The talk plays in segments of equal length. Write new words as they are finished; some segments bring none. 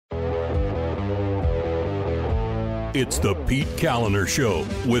It's the Pete Kaliner Show.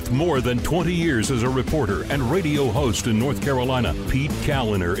 With more than 20 years as a reporter and radio host in North Carolina, Pete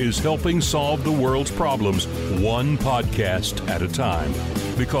Kaliner is helping solve the world's problems one podcast at a time.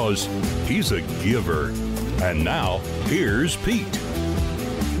 Because he's a giver. And now, here's Pete.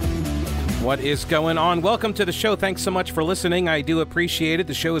 What is going on? Welcome to the show. Thanks so much for listening. I do appreciate it.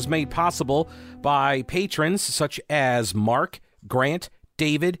 The show is made possible by patrons such as Mark, Grant,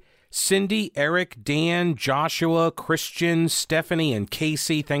 David, Cindy, Eric, Dan, Joshua, Christian, Stephanie, and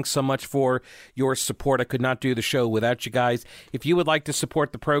Casey. Thanks so much for your support. I could not do the show without you guys. If you would like to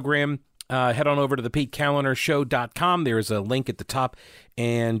support the program, head on over to the PeteKalinershow.com. There's a link at the top,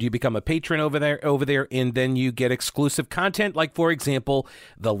 and you become a patron over there, and then you get exclusive content, like, for example,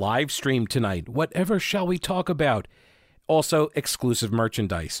 the live stream tonight. Whatever shall we talk about? Also, exclusive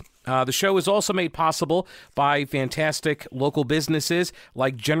merchandise. The show is also made possible by fantastic local businesses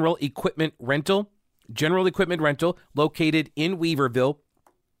like General Equipment Rental. General Equipment Rental, located in Weaverville.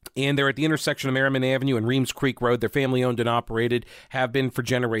 And they're at the intersection of Merriman Avenue and Reems Creek Road. They're family-owned and operated, have been for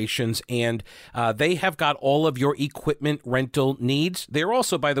generations, and they have got all of your equipment rental needs. They're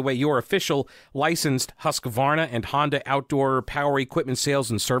also, by the way, your official licensed Husqvarna and Honda outdoor power equipment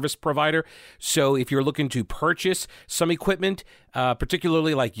sales and service provider. So if you're looking to purchase some equipment,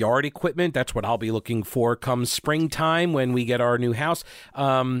 particularly like yard equipment, that's what I'll be looking for come springtime when we get our new house,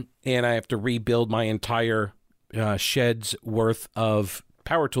 and I have to rebuild my entire shed's worth of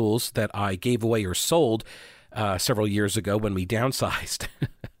power tools that I gave away or sold several years ago when we downsized.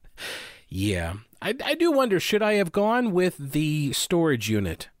 Yeah, I do wonder, should I have gone with the storage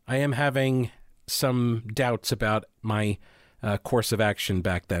unit? I am having some doubts about my course of action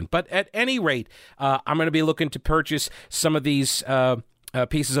back then. But at any rate, I'm going to be looking to purchase some of these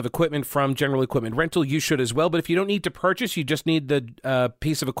pieces of equipment from General Equipment Rental. You should as well. But if you don't need to purchase, you just need the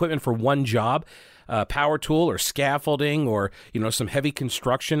piece of equipment for one job, power tool or scaffolding or, some heavy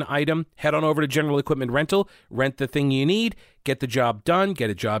construction item, head on over to General Equipment Rental, rent the thing you need, get the job done, get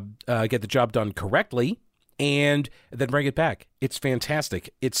the job done correctly, and then bring it back. It's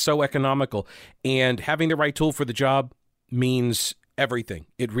fantastic. It's so economical. And having the right tool for the job means everything.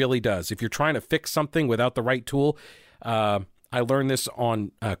 It really does. If you're trying to fix something without the right tool, I learned this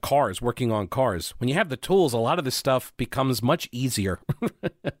on cars, working on cars. When you have the tools, a lot of this stuff becomes much easier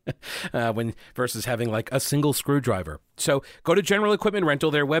versus having like a single screwdriver. So go to General Equipment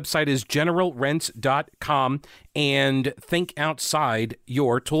Rental. Their website is generalrents.com, and think outside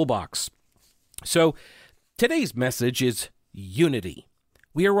your toolbox. So today's message is unity.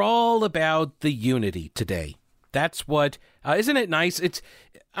 We are all about the unity today. That's what, isn't it nice?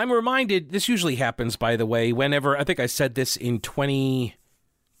 I'm reminded, this usually happens, by the way, whenever, I think I said this in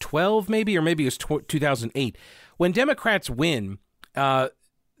 2012 maybe, or maybe it was 2008. When Democrats win, they're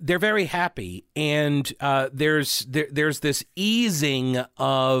very happy, and there's this easing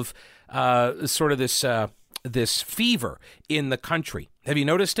of sort of this fever in the country. Have you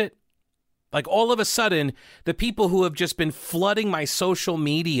noticed it? Like, all of a sudden, the people who have just been flooding my social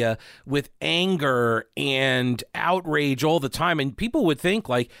media with anger and outrage all the time, and people would think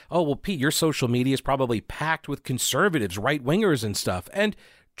like, oh, well, Pete, your social media is probably packed with conservatives, right-wingers and stuff. And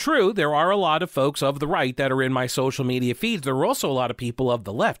true, there are a lot of folks of the right that are in my social media feeds. There are also a lot of people of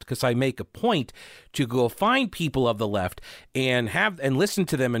the left, because I make a point to go find people of the left and listen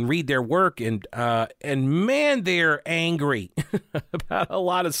to them and read their work, and man, they're angry about a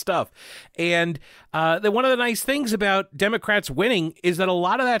lot of stuff. And one of the nice things about Democrats winning is that a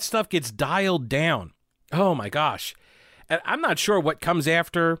lot of that stuff gets dialed down. Oh my gosh. And I'm not sure what comes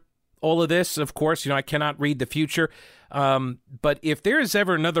after all of this. Of course, I cannot read the future. But if there is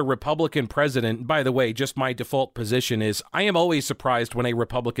ever another Republican president, by the way, just my default position is I am always surprised when a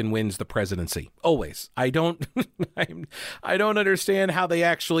Republican wins the presidency. Always. I don't understand how they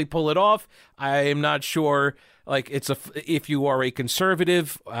actually pull it off. I am not sure. Like, if you are a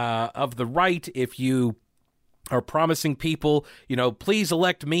conservative of the right, if you are promising people, please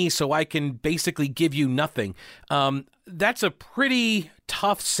elect me so I can basically give you nothing. That's a pretty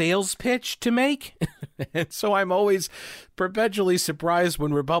tough sales pitch to make. And so I'm always perpetually surprised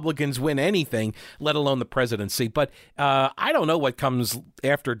when Republicans win anything, let alone the presidency. But I don't know what comes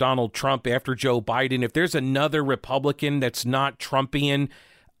after Donald Trump, after Joe Biden. If there's another Republican that's not Trumpian,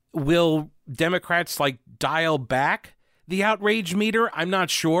 will Democrats dial back the outrage meter? I'm not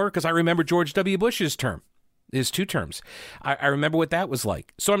sure, because I remember George W. Bush's term. His 2 terms. I remember what that was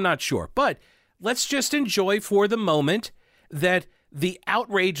like. So I'm not sure. But let's just enjoy for the moment that the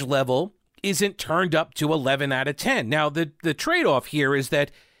outrage level isn't turned up to 11 out of 10. Now, the trade-off here is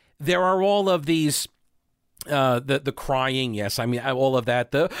that there are all of these The crying, yes, I mean, all of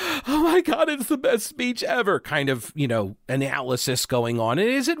that, the, oh my God, it's the best speech ever kind of, analysis going on. And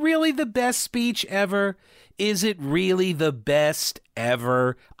is it really the best speech ever? Is it really the best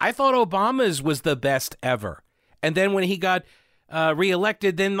ever? I thought Obama's was the best ever. And then when he got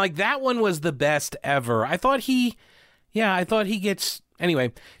reelected, then that one was the best ever. I thought he gets...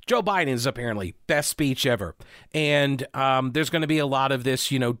 Anyway, Joe Biden's apparently best speech ever. And there's going to be a lot of this,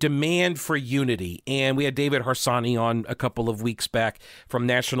 demand for unity. And we had David Harsanyi on a couple of weeks back from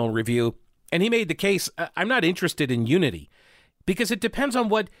National Review. And he made the case, I'm not interested in unity because it depends on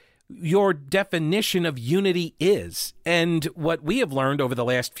what your definition of unity is. And what we have learned over the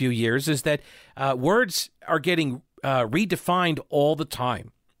last few years is that words are getting redefined all the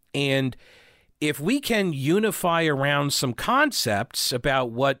time. And if we can unify around some concepts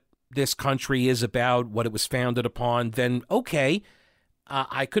about what this country is about, what it was founded upon, then okay,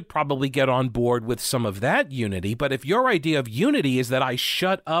 I could probably get on board with some of that unity. But if your idea of unity is that I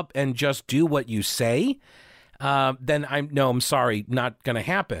shut up and just do what you say, then I'm sorry, not going to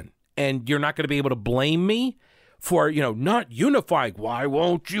happen. And you're not going to be able to blame me for, not unifying. Why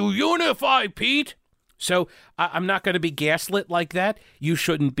won't you unify, Pete? So I'm not going to be gaslit like that. You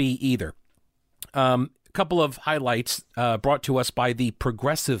shouldn't be either. A couple of highlights brought to us by the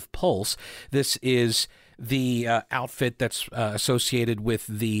Progressive Pulse. This is the outfit that's associated with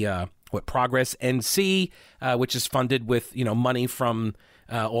the Progress NC, which is funded with money from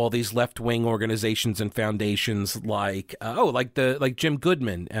all these left-wing organizations and foundations like Jim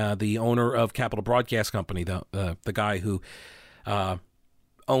Goodman, the owner of Capital Broadcast Company, the guy who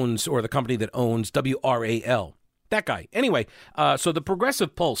owns, or the company that owns WRAL. That guy. Anyway, so the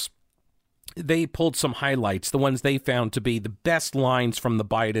Progressive Pulse, they pulled some highlights, the ones they found to be the best lines from the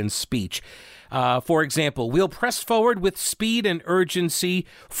Biden speech. For example, we'll press forward with speed and urgency,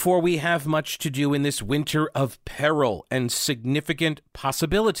 for we have much to do in this winter of peril and significant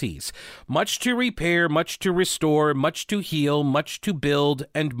possibilities. Much to repair, much to restore, much to heal, much to build,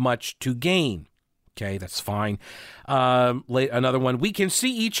 and much to gain. Okay, that's fine. Another one, we can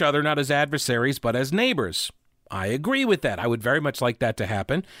see each other not as adversaries, but as neighbors. I agree with that. I would very much like that to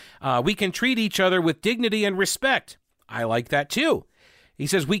happen. We can treat each other with dignity and respect. I like that too. He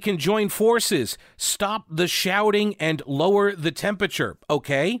says we can join forces, stop the shouting, and lower the temperature.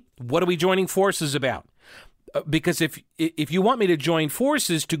 Okay, what are we joining forces about? Because if you want me to join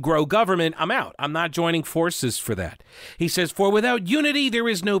forces to grow government, I'm out. I'm not joining forces for that. He says, for without unity, there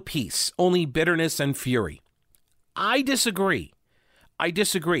is no peace, only bitterness and fury. I disagree.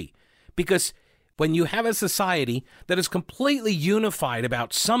 Because when you have a society that is completely unified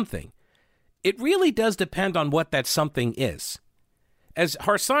about something, it really does depend on what that something is. As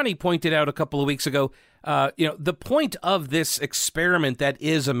Harsanyi pointed out a couple of weeks ago, the point of this experiment that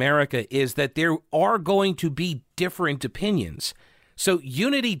is America is that there are going to be different opinions. So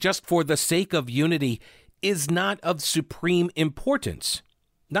unity just for the sake of unity is not of supreme importance.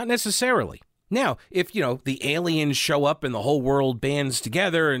 Not necessarily. Now, if, the aliens show up and the whole world bands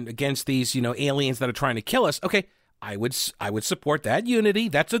together and against these, aliens that are trying to kill us, okay, I would support that unity.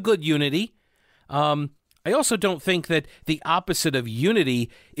 That's a good unity. I also don't think that the opposite of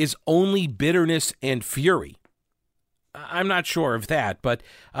unity is only bitterness and fury. I'm not sure of that, but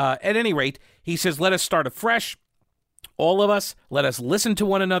at any rate, he says, let us start afresh. All of us, let us listen to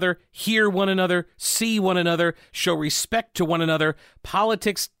one another, hear one another, see one another, show respect to one another.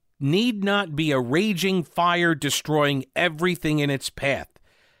 Politics need not be a raging fire destroying everything in its path.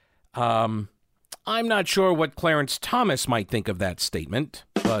 I'm not sure what Clarence Thomas might think of that statement,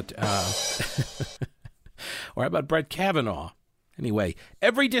 but or how about Brett Kavanaugh? Anyway,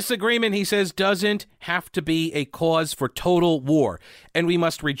 every disagreement, he says, doesn't have to be a cause for total war, and we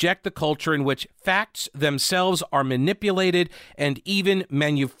must reject the culture in which facts themselves are manipulated and even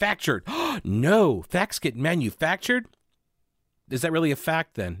manufactured. No, facts get manufactured? Is that really a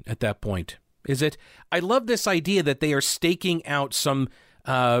fact then at that point? Is it? I love this idea that they are staking out some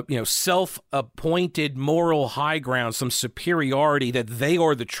self-appointed moral high ground, some superiority, that they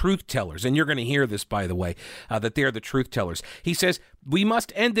are the truth tellers. And you're going to hear this, by the way, that they're the truth tellers. He says, we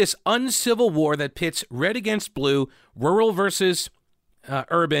must end this uncivil war that pits red against blue, rural versus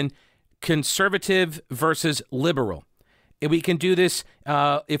urban, conservative versus liberal. And we can do this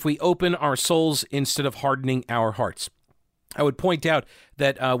if we open our souls instead of hardening our hearts. I would point out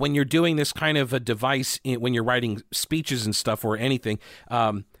that when you're doing this kind of a device, when you're writing speeches and stuff or anything,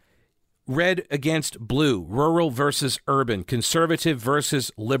 red against blue, rural versus urban, conservative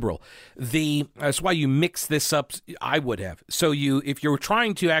versus liberal. That's why you mix this up. I would have. So if you're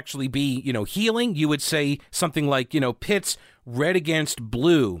trying to actually be, healing, you would say something like, pits red against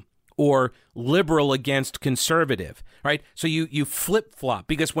blue, or liberal against conservative, right? So you flip-flop,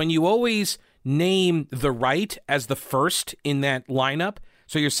 because when you always name the right as the first in that lineup,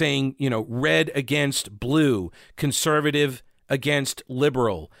 so you're saying, red against blue, conservative against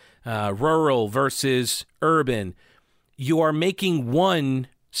liberal, rural versus urban, you are making one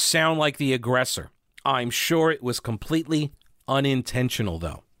sound like the aggressor. I'm sure it was completely unintentional,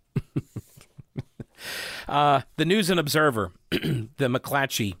 though. The News and Observer, the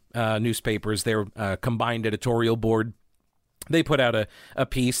McClatchy newspapers, their combined editorial board, they put out a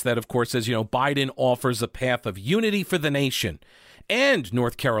piece that, of course, says, Biden offers a path of unity for the nation and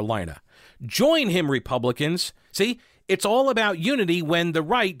North Carolina. Join him, Republicans. See, it's all about unity when the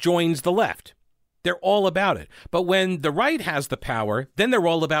right joins the left. They're all about it. But when the right has the power, then they're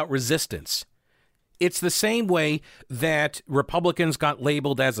all about resistance. It's the same way that Republicans got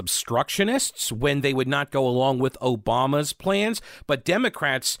labeled as obstructionists when they would not go along with Obama's plans, but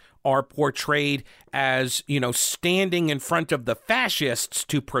Democrats are portrayed as, standing in front of the fascists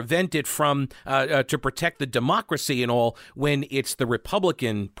to prevent it from, to protect the democracy and all, when it's the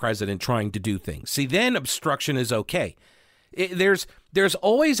Republican president trying to do things. See, then obstruction is okay. There's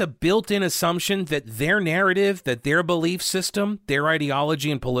always a built-in assumption that their narrative, that their belief system, their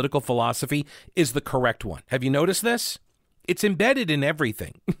ideology and political philosophy is the correct one. Have you noticed this? It's embedded in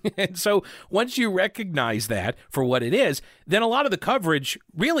everything. And so once you recognize that for what it is, then a lot of the coverage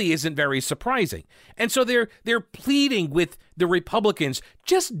really isn't very surprising. And so they're pleading with the Republicans,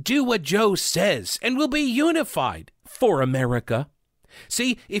 just do what Joe says and we'll be unified for America.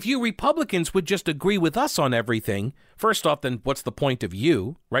 See, if you Republicans would just agree with us on everything, first off, then what's the point of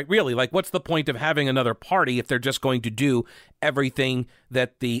you, right? Really, what's the point of having another party if they're just going to do everything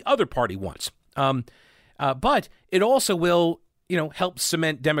that the other party wants? But it also will, help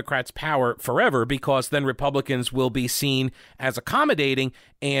cement Democrats' power forever, because then Republicans will be seen as accommodating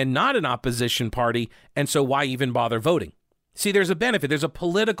and not an opposition party, and so why even bother voting? See, there's a benefit. There's a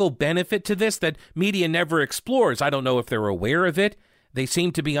political benefit to this that media never explores. I don't know if they're aware of it. They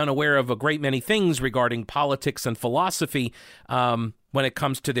seem to be unaware of a great many things regarding politics and philosophy when it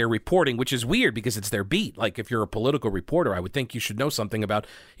comes to their reporting, which is weird because it's their beat. Like, if you're a political reporter, I would think you should know something about,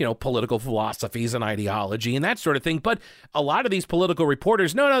 political philosophies and ideology and that sort of thing. But a lot of these political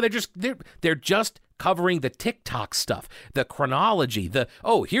reporters, they're just covering the TikTok stuff, the chronology,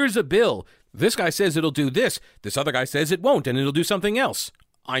 here's a bill. This guy says it'll do this. This other guy says it won't, and it'll do something else.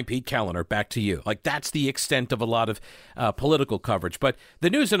 I'm Pete Callender. Back to you. That's the extent of a lot of political coverage. But the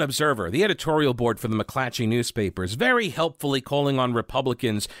News and Observer, the editorial board for the McClatchy newspaper, is very helpfully calling on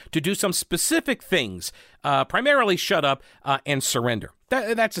Republicans to do some specific things, primarily shut up and surrender.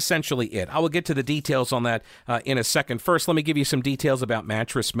 That's essentially it. I will get to the details on that in a second. First, let me give you some details about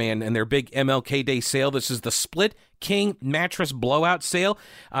Mattress Man and their big MLK Day sale. This is the Split King Mattress Blowout Sale.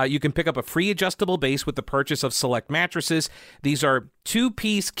 You can pick up a free adjustable base with the purchase of select mattresses. These are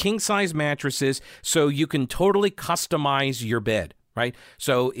two-piece king-size mattresses, so you can totally customize your bed, right?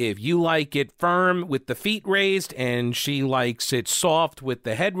 So if you like it firm with the feet raised and she likes it soft with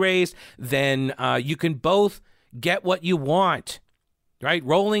the head raised, then you can both get what you want. Right?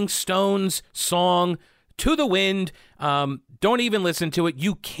 Rolling Stones song, To the Wind. Don't even listen to it.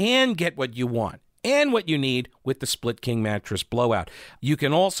 You can get what you want and what you need with the Split King Mattress Blowout. You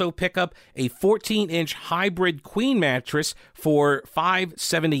can also pick up a 14-inch hybrid queen mattress for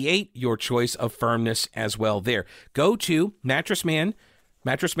 $578, your choice of firmness as well there. Go to Mattress Man.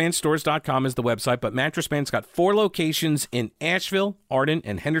 MattressManStores.com is the website, but Mattress Man's got 4 locations in Asheville, Arden,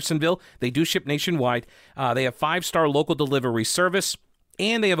 and Hendersonville. They do ship nationwide. They have 5-star local delivery service,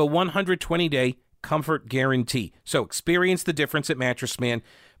 and they have a 120-day comfort guarantee. So experience the difference at Mattress Man.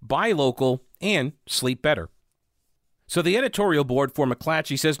 Buy local and sleep better. So the editorial board for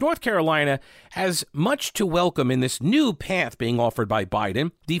McClatchy says North Carolina has much to welcome in this new path being offered by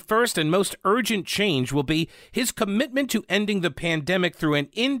Biden. The first and most urgent change will be his commitment to ending the pandemic through an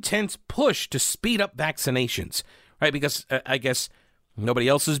intense push to speed up vaccinations, right? Because I guess nobody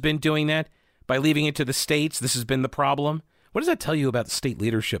else has been doing that. By leaving it to the states, this has been the problem. What does that tell you about the state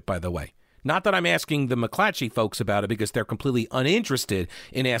leadership, by the way? Not that I'm asking the McClatchy folks about it, because they're completely uninterested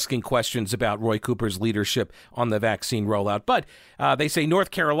in asking questions about Roy Cooper's leadership on the vaccine rollout. But they say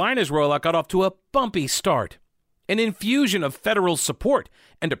North Carolina's rollout got off to a bumpy start. An infusion of federal support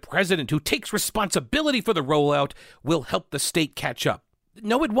and a president who takes responsibility for the rollout will help the state catch up.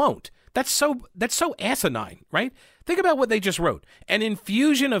 No, it won't. That's so asinine, right? Think about what they just wrote. An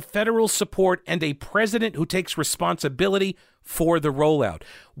infusion of federal support and a president who takes responsibility for the rollout.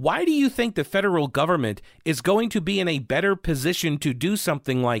 Why do you think the federal government is going to be in a better position to do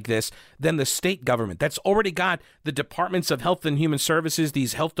something like this than the state government? That's already got the departments of health and human services,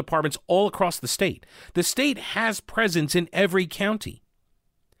 these health departments all across the state. The state has presence in every county.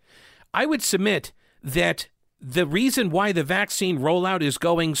 I would submit that the reason why the vaccine rollout is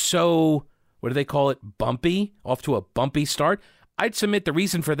going so, what do they call it, bumpy, off to a bumpy start, I'd submit the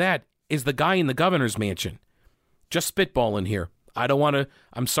reason for that is the guy in the governor's mansion. Just spitballing here. I don't want to,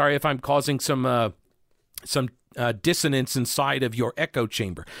 I'm sorry if I'm causing some dissonance inside of your echo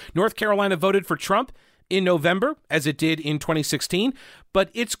chamber. North Carolina voted for Trump in November, as it did in 2016, but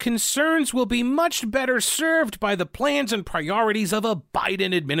its concerns will be much better served by the plans and priorities of a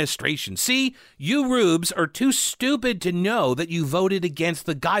Biden administration. See, you rubes are too stupid to know that you voted against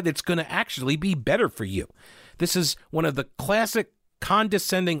the guy that's going to actually be better for you. This is one of the classic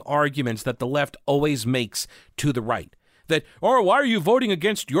condescending arguments that the left always makes to the right. That, or why are you voting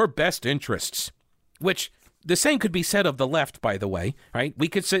against your best interests? Which the same could be said of the left, by the way, right? We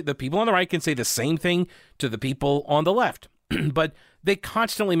could say the people on the right can say the same thing to the people on the left, but they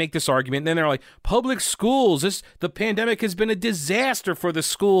constantly make this argument. And then they're like, public schools, the pandemic has been a disaster for the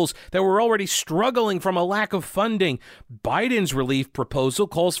schools that were already struggling from a lack of funding. Biden's relief proposal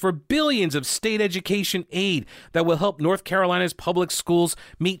calls for billions of state education aid that will help North Carolina's public schools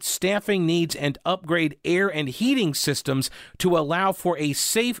meet staffing needs and upgrade air and heating systems to allow for a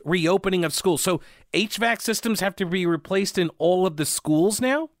safe reopening of schools. So HVAC systems have to be replaced in all of the schools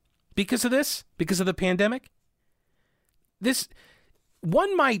now because of this, because of the pandemic.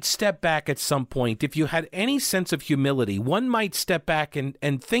 One might step back at some point, if you had any sense of humility, one might step back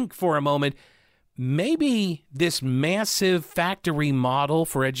and think for a moment, maybe this massive factory model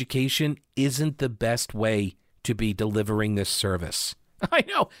for education isn't the best way to be delivering this service. I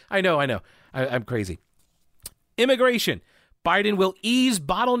know. I'm crazy. Immigration. Biden will ease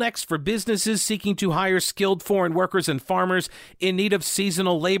bottlenecks for businesses seeking to hire skilled foreign workers and farmers in need of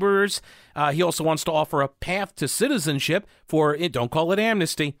seasonal laborers. He also wants to offer a path to citizenship for, don't call it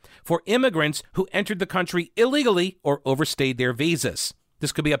amnesty, for immigrants who entered the country illegally or overstayed their visas.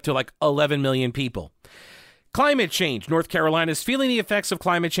 This could be up to like 11 million people. Climate change. North Carolina is feeling the effects of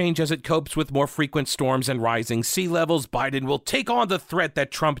climate change as it copes with more frequent storms and rising sea levels. Biden will take on the threat that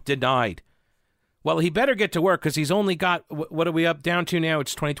Trump denied. Well, he better get to work because he's only got, what are we up down to now?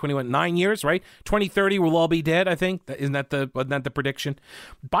 It's 2021, 9 years, right? 2030, we'll all be dead, I think. Wasn't that the prediction?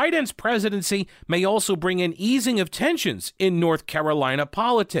 Biden's presidency may also bring an easing of tensions in North Carolina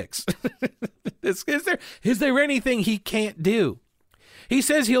politics. Is there anything he can't do? He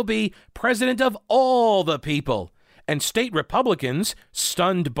says he'll be president of all the people. And state Republicans,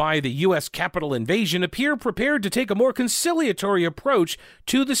 stunned by the U.S. Capitol invasion, appear prepared to take a more conciliatory approach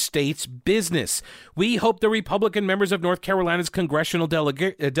to the state's business. We hope the Republican members of North Carolina's congressional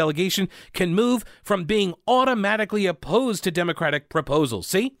delegation can move from being automatically opposed to Democratic proposals.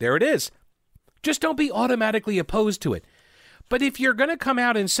 See, there it is. Just don't be automatically opposed to it. But if you're going to come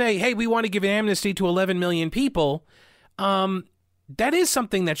out and say, hey, we want to give amnesty to 11 million people, that is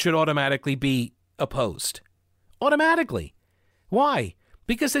something that should automatically be opposed. Automatically. Why?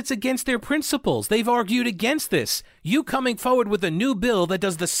 Because it's against their principles. They've argued against this. You coming forward with a new bill that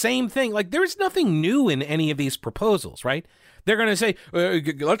does the same thing. Like, there's nothing new in any of these proposals, right? They're going to say,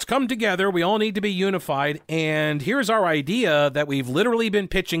 let's come together. We all need to be unified. And here's our idea that we've literally been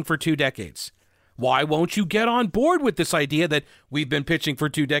pitching for 2 decades. Why won't you get on board with this idea that we've been pitching for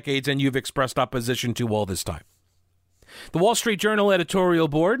 2 decades and you've expressed opposition to all this time? The Wall Street Journal editorial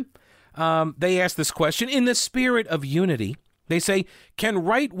board, they asked this question in the spirit of unity. They say, can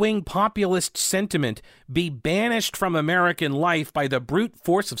right-wing populist sentiment be banished from American life by the brute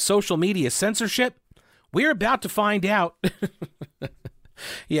force of social media censorship? We're about to find out.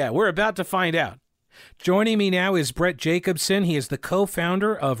 Yeah, we're about to find out. Joining me now is Brett Jacobson. He is the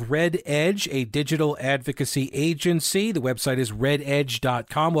co-founder of Red Edge, a digital advocacy agency. The website is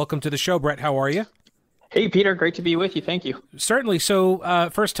rededge.com. Welcome to the show, Brett. How are you? Hey, Peter. Great to be with you. Thank you. Certainly. So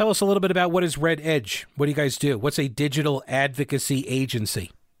first, tell us a little bit about what is Red Edge. What do you guys do? What's a digital advocacy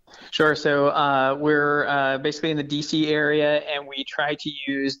agency? Sure. So we're basically in the DC area, and we try to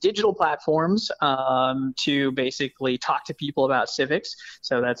use digital platforms to basically talk to people about civics.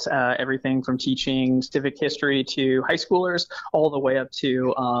 So that's everything from teaching civic history to high schoolers, all the way up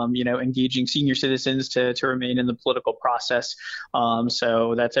to engaging senior citizens to remain in the political process.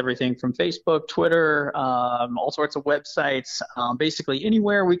 So that's everything from Facebook, Twitter, all sorts of websites. Basically,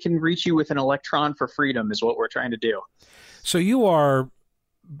 anywhere we can reach you with an electron for freedom is what we're trying to do. So you are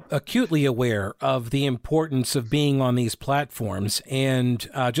acutely aware of the importance of being on these platforms. And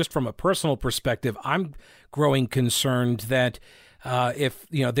just from a personal perspective, I'm growing concerned that if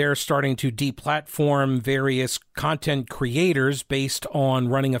they're starting to deplatform various content creators based on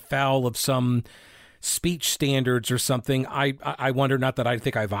running afoul of some speech standards or something, I wonder, not that I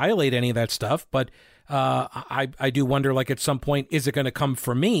think I violate any of that stuff, but I do wonder, like, at some point, is it going to come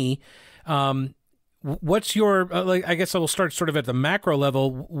for me? What's your, I guess I will start sort of at the macro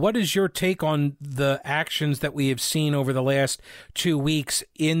level. What is your take on the actions that we have seen over the last 2 weeks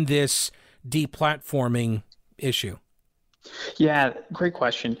in this deplatforming issue? Yeah, great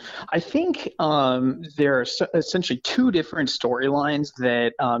question. I think there are essentially two different storylines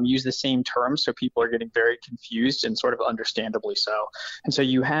that use the same term, so people are getting very confused, and sort of understandably so. And so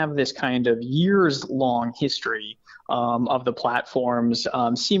you have this kind of years-long history of the platforms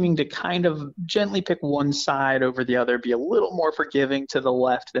seeming to kind of gently pick one side over the other, be a little more forgiving to the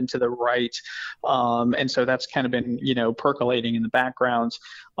left than to the right. And so that's kind of been, percolating in the background.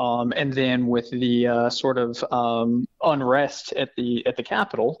 And then with the sort of unrest at the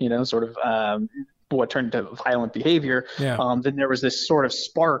Capitol, sort of what turned into violent behavior, then there was this sort of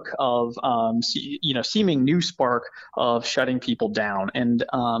spark of, seeming new spark of shutting people down. And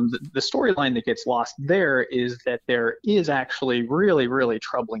the storyline that gets lost there is that there is actually really, really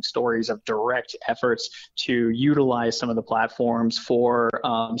troubling stories of direct efforts to utilize some of the platforms for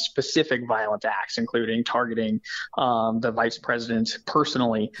specific violent acts, including targeting the vice president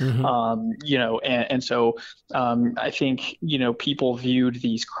personally. And so I think, people viewed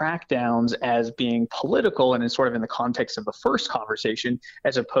these crackdowns as being political and sort of in the context of the first conversation,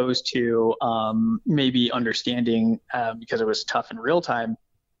 as opposed to maybe understanding, because it was tough in real time,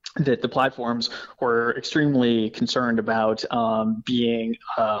 that the platforms were extremely concerned about being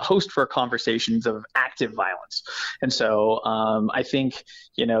a host for conversations of active violence. And so I think,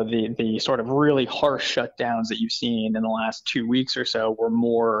 the sort of really harsh shutdowns that you've seen in the last 2 weeks or so were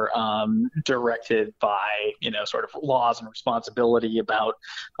more directed by, sort of laws and responsibility about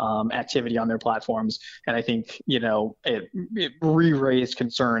activity on their platforms. And I think, it re-raised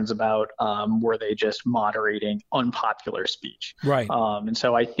concerns about were they just moderating unpopular speech. Right. And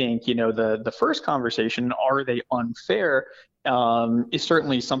so I think, the first conversation, are they unfair, is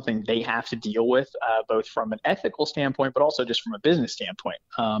certainly something they have to deal with, both from an ethical standpoint, but also just from a business standpoint.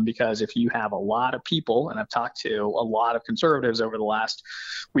 Because if you have a lot of people, and I've talked to a lot of conservatives over the last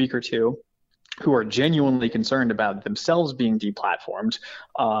week or two, who are genuinely concerned about themselves being deplatformed.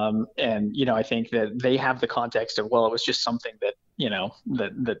 And, I think that they have the context of, well, it was just something that,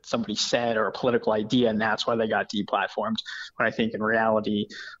 that somebody said, or a political idea, and that's why they got deplatformed. But I think in reality,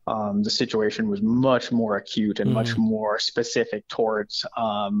 the situation was much more acute and much more specific towards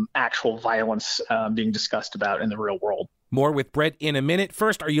actual violence being discussed about in the real world. More with Brett in a minute.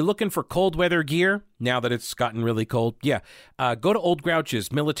 First, are you looking for cold weather gear now that it's gotten really cold? Yeah. Go to Old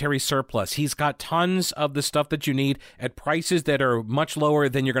Grouch's Military Surplus. He's got tons of the stuff that you need at prices that are much lower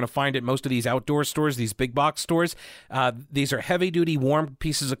than you're going to find at most of these outdoor stores, these big box stores. These are heavy-duty warm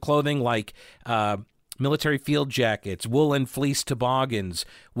pieces of clothing like military field jackets, woolen fleece toboggans,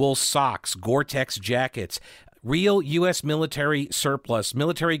 wool socks, Gore-Tex jackets, real U.S. military surplus,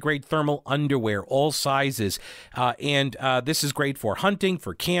 military-grade thermal underwear, all sizes. And this is great for hunting,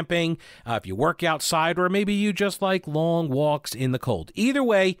 for camping, if you work outside, or maybe you just like long walks in the cold. Either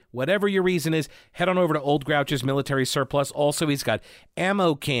way, whatever your reason is, head on over to Old Grouch's Military Surplus. Also, he's got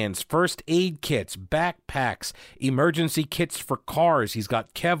ammo cans, first aid kits, backpacks, emergency kits for cars. He's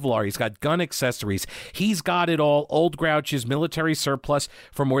got Kevlar. He's got gun accessories. He's got it all. Old Grouch's Military Surplus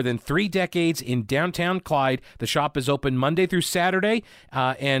for more than 3 decades in downtown Clyde. The shop is open Monday through Saturday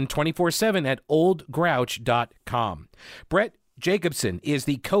and 24/7 at oldgrouch.com. Brett Jacobson is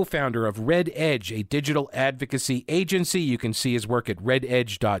the co-founder of Red Edge, a digital advocacy agency. You can see his work at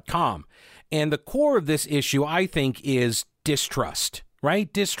rededge.com. And the core of this issue, I think, is distrust,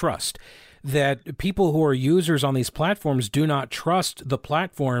 right? Distrust. That people who are users on these platforms do not trust the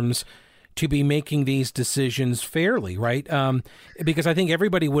platforms to be making these decisions fairly, right? Because I think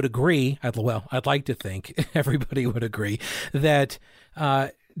everybody would agree, I'd like to think everybody would agree that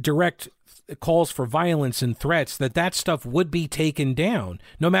direct calls for violence and threats, that stuff would be taken down,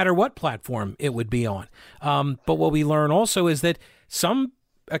 no matter what platform it would be on. But what we learn also is that some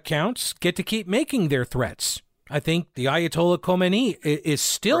accounts get to keep making their threats. I think the Ayatollah Khomeini is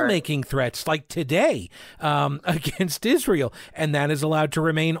still making threats like today against Israel, and that is allowed to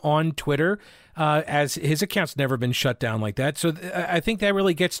remain on Twitter as his account's never been shut down like that. So I think that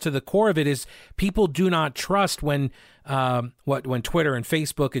really gets to the core of it is people do not trust when when Twitter and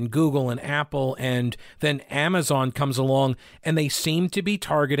Facebook and Google and Apple and then Amazon comes along, and they seem to be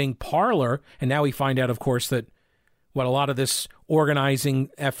targeting Parler. And now we find out, of course, that a lot of this organizing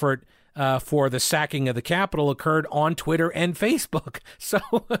effort for the sacking of the Capitol occurred on Twitter and Facebook. So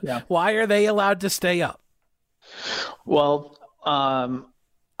why are they allowed to stay up? Well,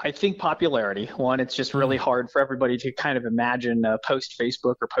 I think popularity. One, it's just really hard for everybody to kind of imagine a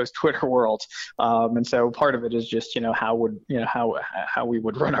post-Facebook or post-Twitter world, and so part of it is just how we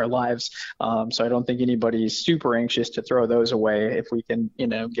would run our lives. So I don't think anybody's super anxious to throw those away if we can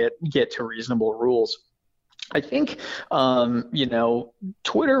get to reasonable rules. I think,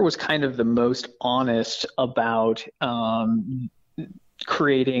 Twitter was kind of the most honest about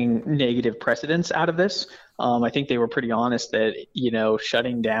creating negative precedents out of this. I think they were pretty honest that,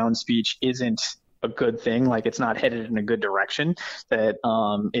 shutting down speech isn't a good thing. Like, it's not headed in a good direction, that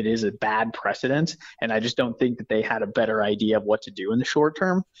it is a bad precedent. And I just don't think that they had a better idea of what to do in the short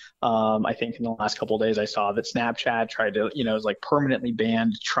term. I think in the last couple of days, I saw that Snapchat tried to, permanently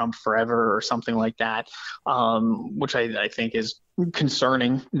banned Trump forever or something like that, which I think is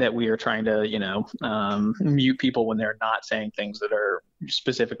concerning, that we are trying to, mute people when they're not saying things that are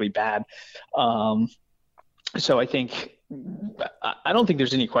specifically bad. So I don't think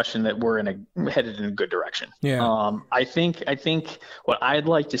there's any question that we're headed in a good direction. Yeah. I think what I'd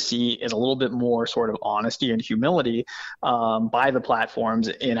like to see is a little bit more sort of honesty and humility by the platforms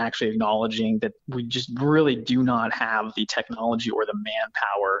in actually acknowledging that we just really do not have the technology or the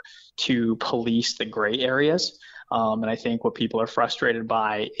manpower to police the gray areas. And I think what people are frustrated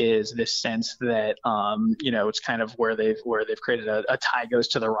by is this sense that, it's kind of where they've created a tie goes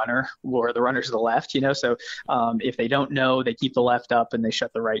to the runner, or the runner to the left, So if they don't know, they keep the left up and they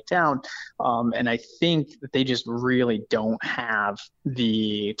shut the right down. And I think that they just really don't have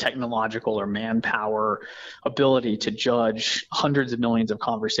the technological or manpower ability to judge hundreds of millions of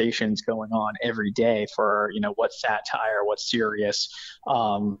conversations going on every day for, what's satire, what's serious.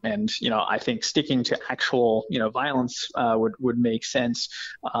 And, I think sticking to actual, violence would make sense.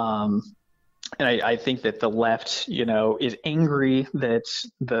 And I think that the left, is angry that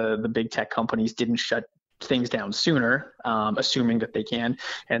the big tech companies didn't shut things down sooner, assuming that they can.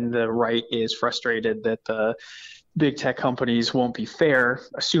 And the right is frustrated that the big tech companies won't be fair,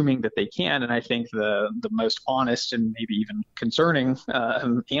 assuming that they can. And I think the most honest and maybe even concerning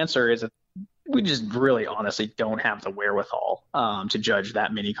answer is that we just really honestly don't have the wherewithal to judge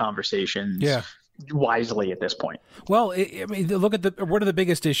that many conversations wisely at this point. Well, I mean, look at what are the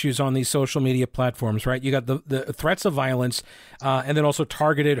biggest issues on these social media platforms, right? You got the threats of violence, and then also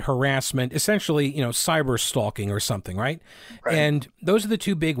targeted harassment, essentially, cyber stalking or something, right? And those are the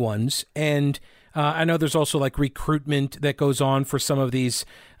two big ones. And I know there's also like recruitment that goes on for some of these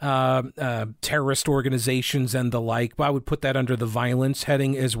terrorist organizations and the like. But I would put that under the violence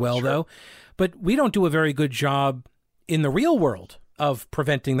heading as well, though. But we don't do a very good job in the real world of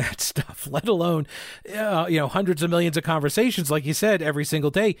preventing that stuff, let alone, hundreds of millions of conversations, like you said, every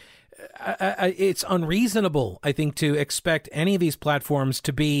single day. It's unreasonable, I think, to expect any of these platforms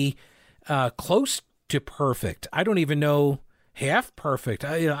to be close to perfect. I don't even know half perfect.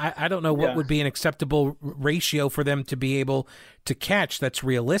 I don't know what would be an acceptable ratio for them to be able to catch that's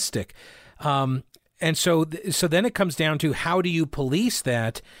realistic. And so then it comes down to, how do you police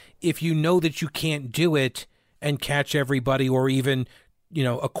that if you know that you can't do it and catch everybody, or even,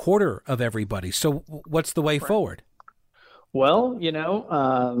 a quarter of everybody? So what's the way forward? Well,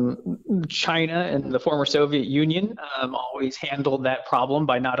 China and the former Soviet Union always handled that problem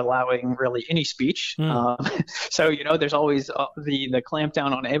by not allowing really any speech. So, there's always the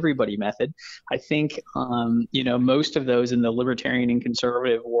clampdown on everybody method. I think, most of those in the libertarian and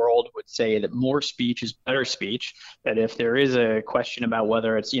conservative world would say that more speech is better speech, that if there is a question about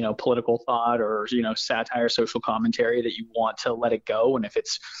whether it's, political thought or, satire, social commentary, that you want to let it go. And if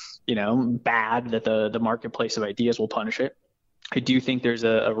it's, bad, that the marketplace of ideas will punish it. I do think there's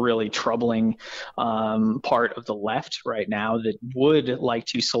a really troubling part of the left right now that would like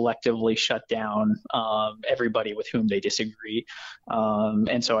to selectively shut down everybody with whom they disagree.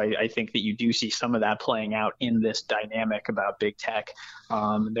 And so I think that you do see some of that playing out in this dynamic about big tech.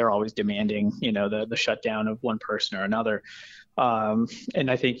 They're always demanding, the shutdown of one person or another. And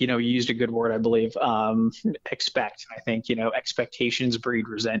I think, you used a good word, I believe, expect. I think, expectations breed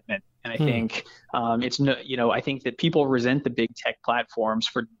resentment. And I think I think that people resent the big tech platforms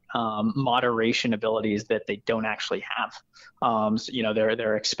for moderation abilities that they don't actually have. So,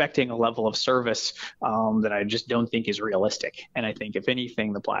 they're expecting a level of service that I just don't think is realistic. And I think if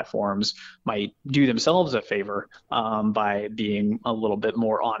anything, the platforms might do themselves a favor by being a little bit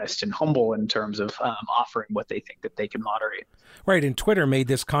more honest and humble in terms of offering what they think that they can moderate. Right. And Twitter made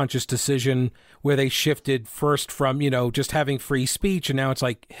this conscious decision where they shifted first from, just having free speech, and now it's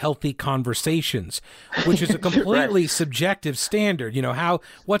like healthy conversations, which is a completely subjective standard.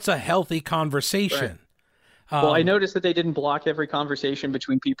 What's a healthy conversation? Right. Well, I noticed that they didn't block every conversation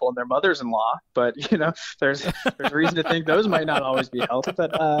between people and their mothers-in-law, but there's reason to think those might not always be healthy.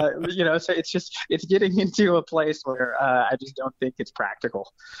 But so it's getting into a place where I just don't think it's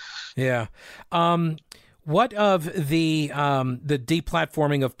practical. Yeah. What of the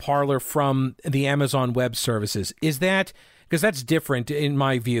deplatforming of Parler from the Amazon Web Services? Is that, because that's different in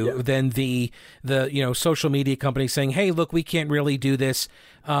my view than the social media companies saying, hey, look, we can't really do this,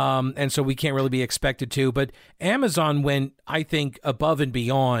 and so we can't really be expected to. But Amazon went, I think, above and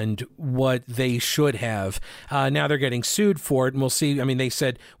beyond what they should have. Now they're getting sued for it, and we'll see. I mean, they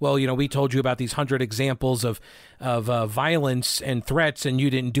said, well, we told you about these 100 examples of violence and threats, and you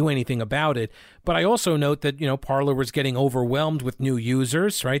didn't do anything about it. But I also note that, Parler was getting overwhelmed with new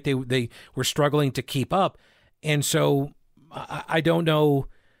users, right? They were struggling to keep up. And so I don't know.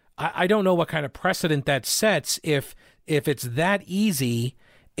 I don't know what kind of precedent that sets if it's that easy,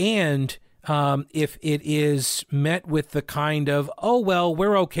 and if it is met with the kind of, oh, well,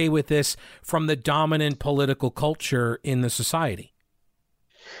 we're okay with this from the dominant political culture in the society.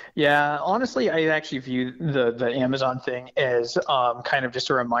 Yeah, honestly, I actually view the Amazon thing as kind of just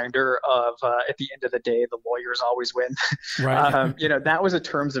a reminder of at the end of the day, the lawyers always win. Right. That was a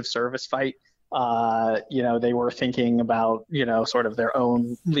terms of service fight. They were thinking about, sort of their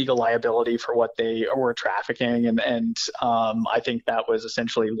own legal liability for what they were trafficking. And I think that was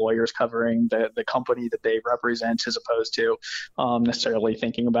essentially lawyers covering the company that they represent, as opposed to necessarily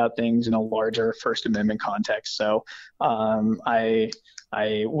thinking about things in a larger First Amendment context. So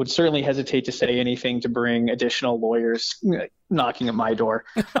I would certainly hesitate to say anything to bring additional lawyers knocking at my door.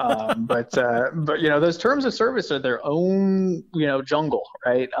 But those terms of service are their own, jungle,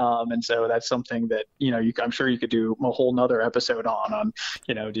 right? And so that's something that, I'm sure you could do a whole nother episode on,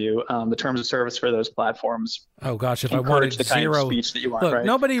 the terms of service for those platforms. Oh gosh, if I wanted the kind of speech that you want, look, right?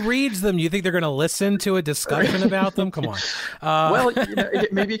 Nobody reads them. You think they're going to listen to a discussion about them? Come on. Well,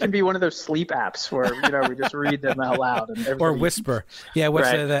 maybe it can be one of those sleep apps where, we just read them out loud. Or whisper. Yeah,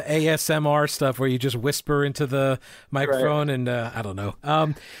 what's the ASMR stuff where you just whisper into the microphone and I don't know.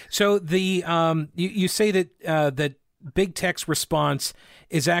 So the you say that big tech's response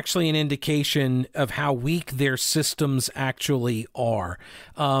is actually an indication of how weak their systems actually are.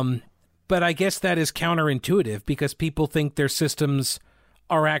 But I guess that is counterintuitive, because people think their systems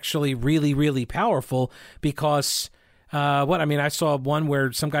are actually really, really powerful because I saw one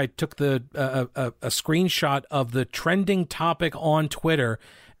where some guy took a screenshot of the trending topic on Twitter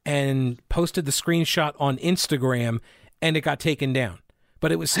and posted the screenshot on Instagram, and it got taken down,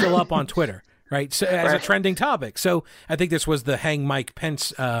 but it was still up on Twitter, right? So as a trending topic. So I think this was the Hang Mike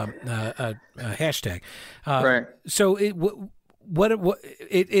Pence hashtag. Right. So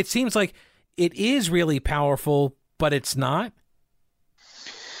it seems like it is really powerful, but it's not.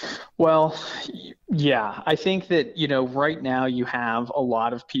 Well, yeah, I think that, right now you have a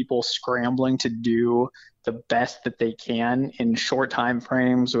lot of people scrambling to do the best that they can in short time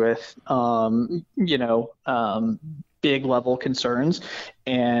frames with, big level concerns.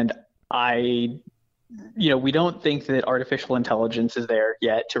 And we don't think that artificial intelligence is there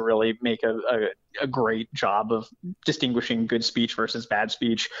yet to really make a great job of distinguishing good speech versus bad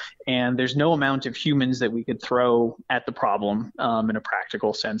speech. And there's no amount of humans that we could throw at the problem in a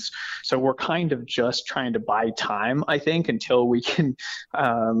practical sense. So we're kind of just trying to buy time, I think, until we can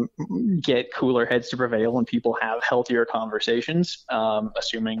get cooler heads to prevail and people have healthier conversations,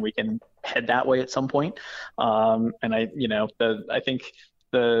 assuming we can head that way at some point. And I think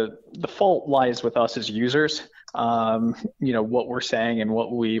the fault lies with us as users. What we're saying and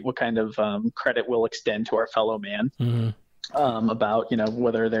what kind of credit we'll extend to our fellow man. Mm-hmm. About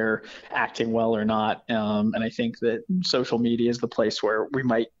whether they're acting well or not. And I think that social media is the place where we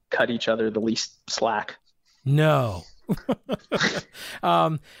might cut each other the least slack. No.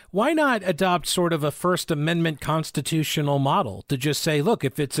 Why not adopt sort of a First Amendment constitutional model to just say, look,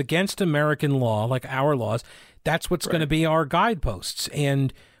 if it's against American law, like our laws, that's what's going to be our guideposts.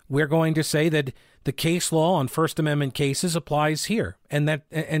 And we're going to say that the case law on First Amendment cases applies here. And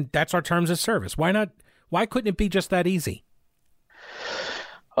that's our terms of service. Why not? Why couldn't it be just that easy?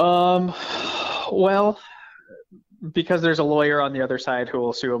 Well, because there's a lawyer on the other side who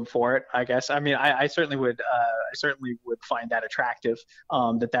will sue him for it, I guess. I mean, I certainly would find that attractive,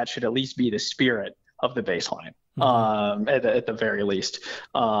 that should at least be the spirit of the baseline, at the very least.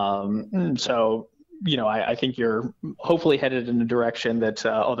 So, I think you're hopefully headed in a direction that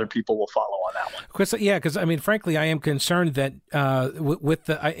other people will follow on that one. Chris, yeah, because I mean, frankly, I am concerned that with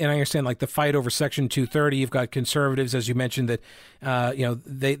and I understand like the fight over Section 230, you've got conservatives, as you mentioned, that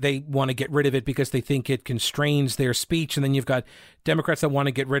they want to get rid of it because they think it constrains their speech, and then you've got Democrats that want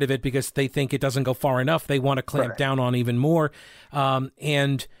to get rid of it because they think it doesn't go far enough. They want to clamp down on even more,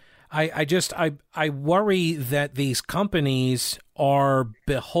 and I worry that these companies are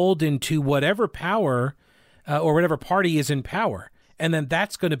beholden to whatever power or whatever party is in power, and then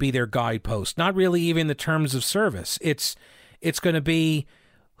that's going to be their guidepost. Not really even the terms of service. It's going to be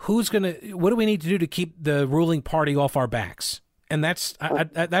what do we need to do to keep the ruling party off our backs, and that's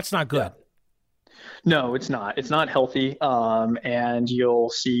not good. Yeah. No, it's not. It's not healthy. And you'll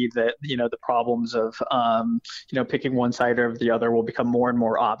see that, the problems of, picking one side or the other will become more and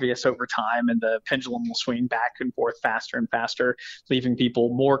more obvious over time. And the pendulum will swing back and forth faster and faster, leaving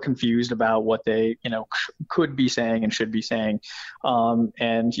people more confused about what they, could be saying and should be saying.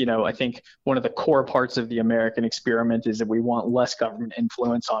 I think one of the core parts of the American experiment is that we want less government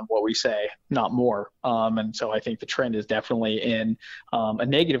influence on what we say, not more. And so I think the trend is definitely in a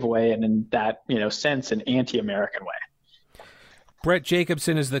negative way, and in that, sense, an anti-American way. Brett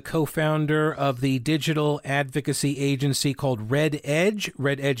Jacobson is the co-founder of the digital advocacy agency called Red Edge,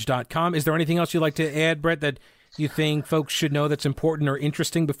 rededge.com. Is there anything else you'd like to add, Brett, that you think folks should know that's important or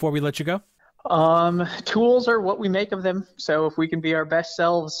interesting before we let you go? Tools are what we make of them. So if we can be our best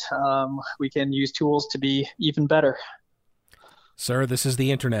selves, we can use tools to be even better. Sir, this is the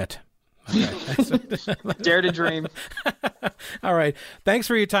internet. Okay. Dare to dream. All right. Thanks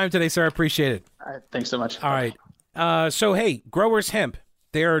for your time today, sir. I appreciate it. All right. Thanks so much. All right. So, hey, Growers Hemp.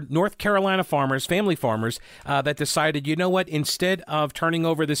 They're North Carolina farmers, family farmers, that decided, you know what, instead of turning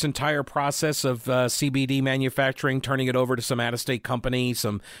over this entire process of CBD manufacturing, turning it over to some out-of-state company,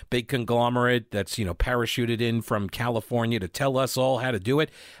 some big conglomerate that's, parachuted in from California to tell us all how to do it,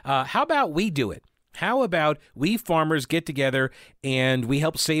 how about we do it? How about we farmers get together and we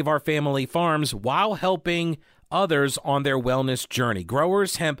help save our family farms while helping others on their wellness journey?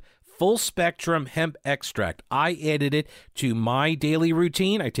 Growers Hemp Full Spectrum Hemp Extract. I added it to my daily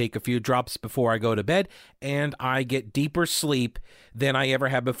routine. I take a few drops before I go to bed, and I get deeper sleep than I ever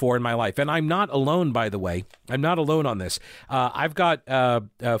have before in my life. And I'm not alone, by the way. I'm not alone on this. I've got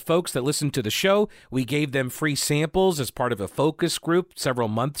folks that listen to the show. We gave them free samples as part of a focus group several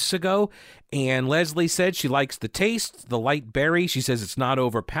months ago. And Leslie said she likes the taste, the light berry. She says it's not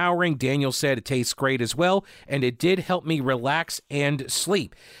overpowering. Daniel said it tastes great as well. And it did help me relax and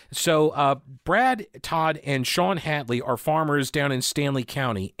sleep. So Brad, Todd, and Sean Hatley are farmers down in Stanley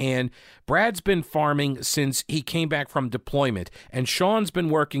County. And Brad's been farming since he came back from deployment, and Sean's been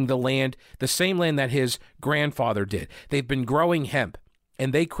working the land, the same land that his grandfather did. They've been growing hemp,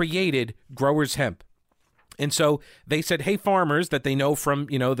 and they created Growers Hemp. And so they said, hey, farmers that they know from,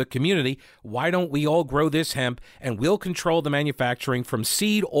 the community, why don't we all grow this hemp, and we'll control the manufacturing from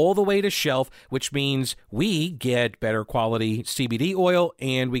seed all the way to shelf, which means we get better quality CBD oil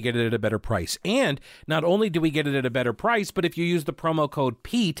and we get it at a better price. And not only do we get it at a better price, but if you use the promo code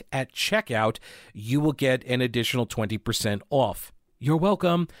PETE at checkout, you will get an additional 20% off. You're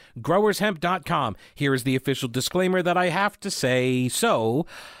welcome. GrowersHemp.com. Here is the official disclaimer that I have to say. So,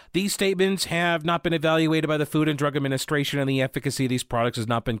 these statements have not been evaluated by the Food and Drug Administration, and the efficacy of these products has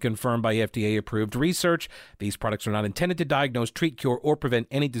not been confirmed by FDA-approved research. These products are not intended to diagnose, treat, cure, or prevent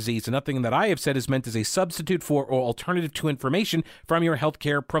any disease, and nothing that I have said is meant as a substitute for or alternative to information from your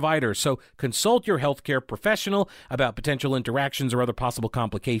healthcare provider. So consult your healthcare professional about potential interactions or other possible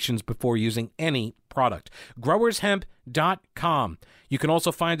complications before using any product. GrowersHemp.com. You can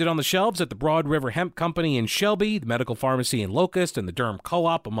also find it on the shelves at the Broad River Hemp Company in Shelby, the Medical Pharmacy in Locust, and the Durham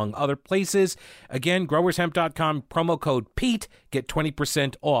Co-op, among other places. Again, GrowersHemp.com, promo code PETE, get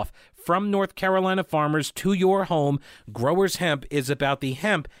 20% off. From North Carolina farmers to your home, Growers Hemp is about the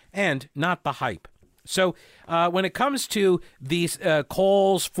hemp and not the hype. So when it comes to these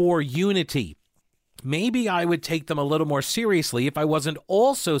calls for unity, maybe I would take them a little more seriously if I wasn't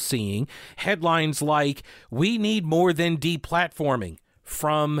also seeing headlines like, we need more than deplatforming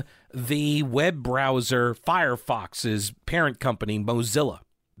from the web browser Firefox's parent company, Mozilla.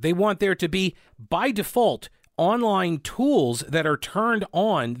 They want there to be, by default, online tools that are turned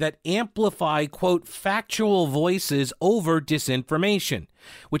on that amplify, quote, factual voices over disinformation,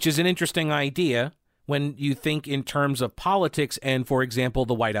 which is an interesting idea when you think in terms of politics and, for example,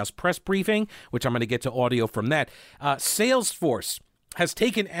 the White House press briefing, which I'm going to get to audio from that. Salesforce has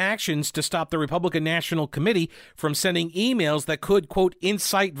taken actions to stop the Republican National Committee from sending emails that could, quote,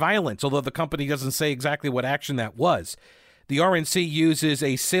 incite violence, although the company doesn't say exactly what action that was. The RNC uses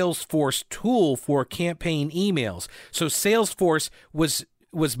a Salesforce tool for campaign emails. So Salesforce was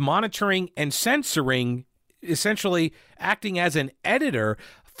monitoring and censoring, essentially acting as an editor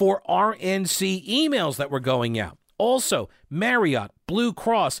for RNC emails that were going out. Also, Marriott, Blue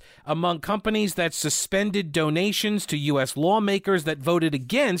Cross, among companies that suspended donations to U.S. lawmakers that voted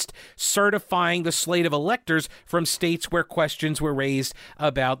against certifying the slate of electors from states where questions were raised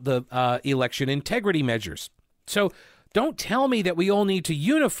about the election integrity measures. So don't tell me that we all need to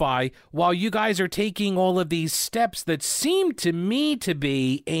unify while you guys are taking all of these steps that seem to me to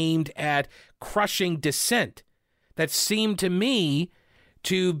be aimed at crushing dissent, that seem to me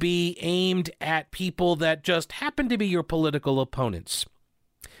to be aimed at people that just happen to be your political opponents.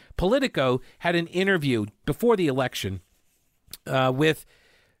 Politico had an interview before the election with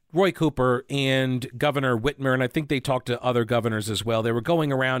Roy Cooper and Governor Whitmer, and I think they talked to other governors as well. They were going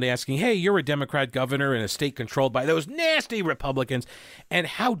around asking, hey, you're a Democrat governor in a state controlled by those nasty Republicans, and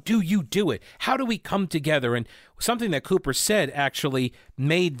how do you do it? How do we come together? And something that Cooper said actually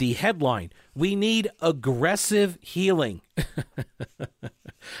made the headline. We need aggressive healing.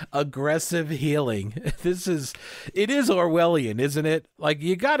 Aggressive healing. It is Orwellian, isn't it? Like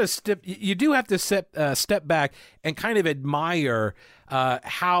you do have to step back and kind of admire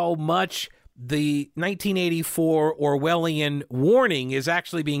how much the 1984 Orwellian warning is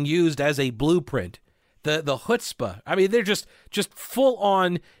actually being used as a blueprint. The chutzpah. I mean, they're just full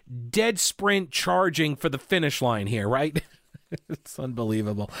on dead sprint charging for the finish line here, right? It's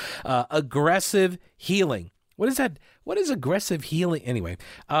unbelievable. Aggressive healing. What is that? What is aggressive healing? Anyway,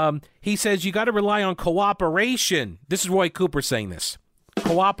 he says you got to rely on cooperation. This is Roy Cooper saying this.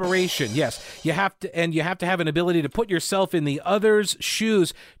 Cooperation, yes. You have to have an ability to put yourself in the other's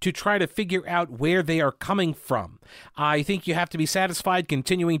shoes to try to figure out where they are coming from. I think you have to be satisfied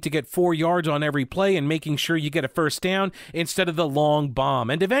continuing to get 4 yards on every play and making sure you get a first down instead of the long bomb.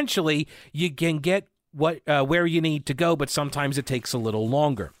 And eventually you can get where you need to go, but sometimes it takes a little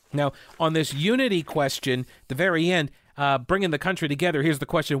longer. Now, on this unity question, the very end, bringing the country together, here's the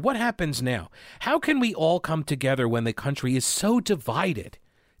question. What happens now? How can we all come together when the country is so divided?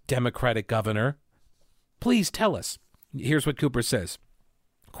 Democratic governor, please tell us. Here's what Cooper says.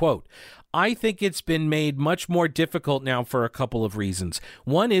 Quote, I think it's been made much more difficult now for a couple of reasons.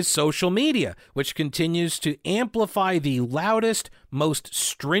 One is social media, which continues to amplify the loudest, most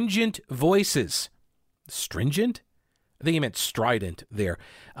stringent voices. Stringent? I think he meant strident there.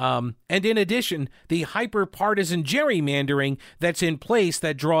 And in addition, the hyper-partisan gerrymandering that's in place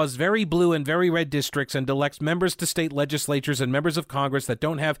that draws very blue and very red districts and elects members to state legislatures and members of Congress that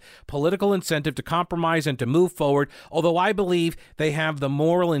don't have political incentive to compromise and to move forward, although I believe they have the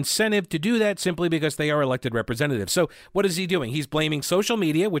moral incentive to do that simply because they are elected representatives. So what is he doing? He's blaming social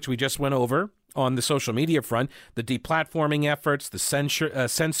media, which we just went over on the social media front, the deplatforming efforts, the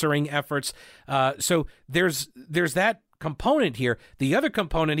censoring efforts. So there's that component here. The other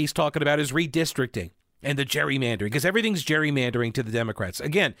component he's talking about is redistricting and the gerrymandering, because everything's gerrymandering to the Democrats.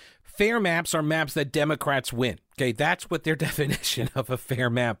 Again, fair maps are maps that Democrats win. Okay, that's what their definition of a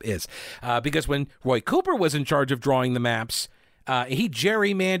fair map is. Because when Roy Cooper was in charge of drawing the maps, he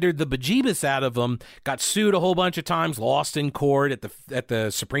gerrymandered the bejeebus out of them, got sued a whole bunch of times, lost in court at the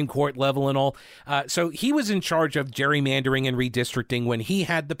Supreme Court level and all. So he was in charge of gerrymandering and redistricting when he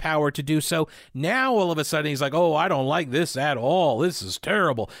had the power to do so. Now, all of a sudden, he's like, oh, I don't like this at all. This is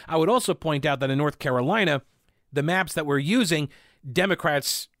terrible. I would also point out that in North Carolina, the maps that we're using,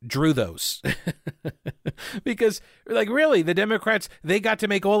 Democrats drew those because, like, really, the Democrats, they got to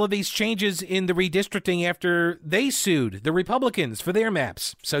make all of these changes in the redistricting after they sued the Republicans for their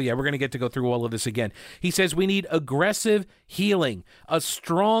maps. So, yeah, we're going to get to go through all of this again. He says we need aggressive healing, a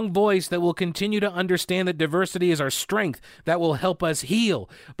strong voice that will continue to understand that diversity is our strength, that will help us heal,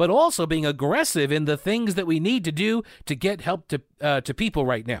 but also being aggressive in the things that we need to do to get help to people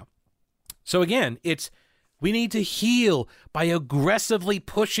right now. So, again, we need to heal by aggressively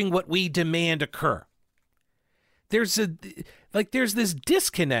pushing what we demand occur. There's this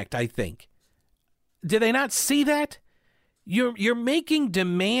disconnect, I think. Do they not see that? You're making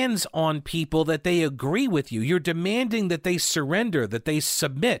demands on people that they agree with you. You're demanding that they surrender, that they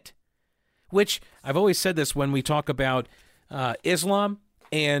submit, which I've always said this when we talk about Islam,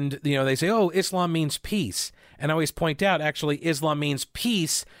 and they say, oh, Islam means peace. And I always point out, actually, Islam means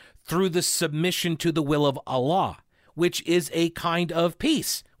peace through the submission to the will of Allah, which is a kind of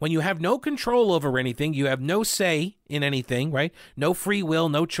peace. When you have no control over anything, you have no say in anything, right? No free will,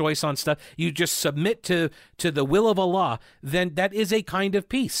 no choice on stuff. You just submit to the will of Allah, then that is a kind of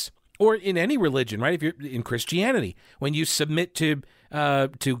peace. Or in any religion, right? If you're in Christianity, when you submit to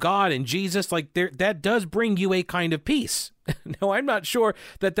God and Jesus, like that does bring you a kind of peace. No, I'm not sure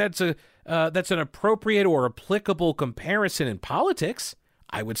that's an appropriate or applicable comparison in politics.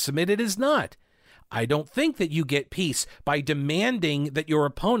 I would submit it is not. I don't think that you get peace by demanding that your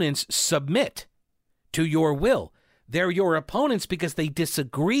opponents submit to your will. They're your opponents because they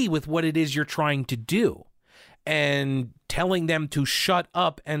disagree with what it is you're trying to do. And telling them to shut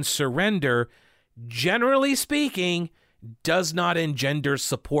up and surrender, generally speaking, does not engender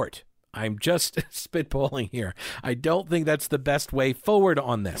support. I'm just spitballing here. I don't think that's the best way forward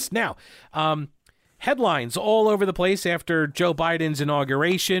on this. Now, headlines all over the place after Joe Biden's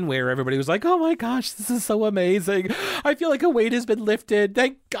inauguration, where everybody was like, oh my gosh, this is so amazing. I feel like a weight has been lifted.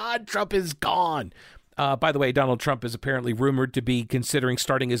 Thank God Trump is gone. By the way, Donald Trump is apparently rumored to be considering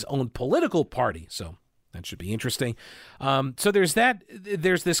starting his own political party. So that should be interesting. So there's that.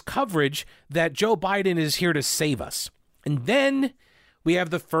 There's this coverage that Joe Biden is here to save us. And then we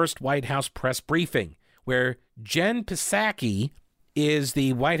have the first White House press briefing where Jen Psaki is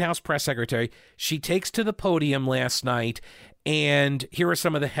the White House press secretary. She takes to the podium last night, and here are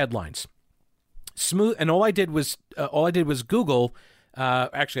some of the headlines. Smooth, and all I did was Google.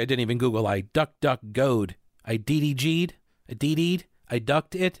 Actually, I didn't even Google. I DuckDuckGo'd. I DDG'd. I DD'd. I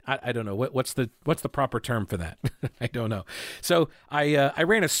ducked it. I don't know what's the proper term for that. I don't know. So I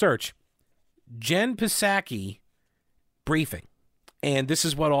ran a search. Jen Psaki briefing, and this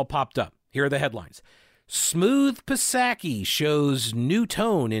is what all popped up. Here are the headlines. Smooth Psaki shows new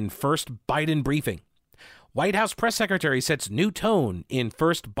tone in first Biden briefing. White House press secretary sets new tone in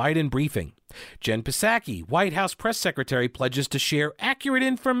first Biden briefing. Jen Psaki, White House press secretary, pledges to share accurate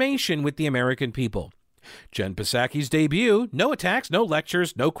information with the American people. Jen Psaki's debut, no attacks, no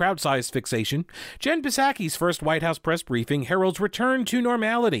lectures, no crowd size fixation. Jen Psaki's first White House press briefing heralds return to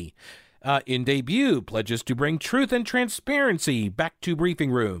normality. In debut, pledges to bring truth and transparency back to briefing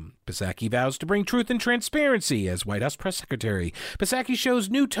room. Psaki vows to bring truth and transparency as White House press secretary. Psaki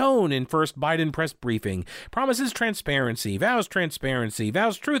shows new tone in first Biden press briefing. Promises transparency, vows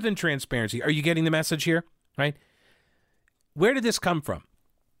truth and transparency. Are you getting the message here? Right? Where did this come from?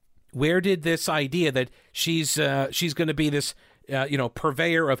 Where did this idea that she's going to be this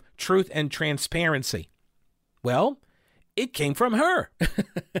purveyor of truth and transparency? Well, it came from her.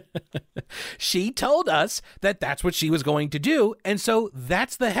 She told us that that's what she was going to do, and so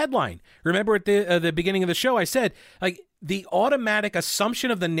that's the headline. Remember at the beginning of the show, I said, like, the automatic assumption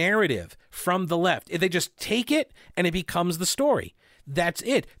of the narrative from the left, if they just take it and it becomes the story. That's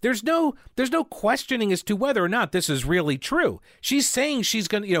it. There's no questioning as to whether or not this is really true. She's saying she's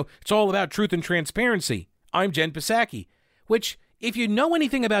going to, it's all about truth and transparency. I'm Jen Psaki, which, if you know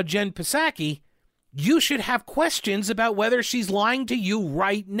anything about Jen Psaki, you should have questions about whether she's lying to you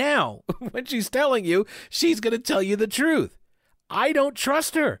right now when she's telling you she's going to tell you the truth. I don't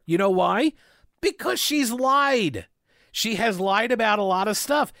trust her. You know why? Because she's lied. She has lied about a lot of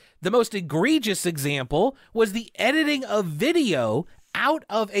stuff. The most egregious example was the editing of video out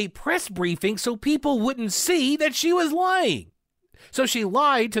of a press briefing so people wouldn't see that she was lying. So she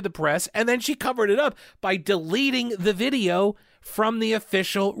lied to the press, and then she covered it up by deleting the video from the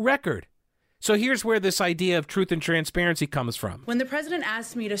official record. So here's where this idea of truth and transparency comes from. When the president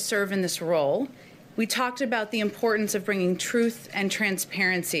asked me to serve in this role, we talked about the importance of bringing truth and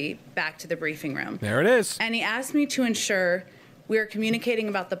transparency back to the briefing room. There it is. And he asked me to ensure we are communicating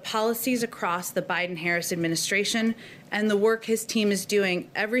about the policies across the Biden-Harris administration and the work his team is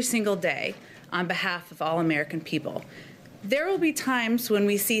doing every single day on behalf of all American people. There will be times when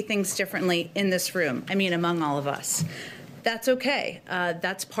we see things differently in this room, among all of us. That's okay.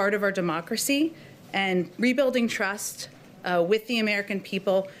 That's part of our democracy, and rebuilding trust with the American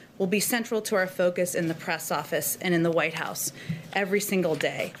people will be central to our focus in the press office and in the White House every single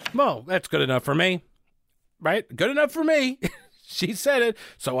day. Well, that's good enough for me, right? Good enough for me. She said it,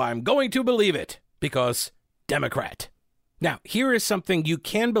 so I'm going to believe it because Democrat. Now, here is something you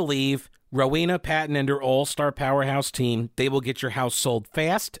can believe. Rowena Patton and her all-star powerhouse team, they will get your house sold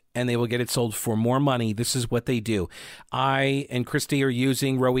fast, and they will get it sold for more money. This is what they do. I and Christy are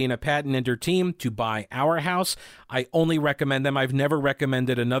using Rowena Patton and her team to buy our house. I only recommend them. I've never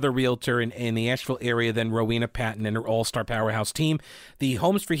recommended another realtor in the Asheville area than Rowena Patton and her all-star powerhouse team. The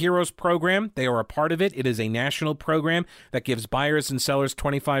Homes for Heroes program, they are a part of it. It is a national program that gives buyers and sellers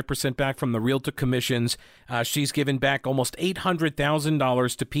 25% back from the realtor commissions. She's given back almost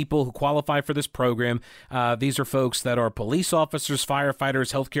 $800,000 to people who qualify qualify for this program. These are folks that are police officers,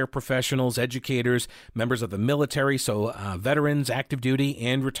 firefighters, healthcare professionals, educators, members of the military, so veterans, active duty,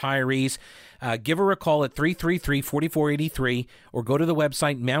 and retirees. Give her a call at 333-4483 or go to the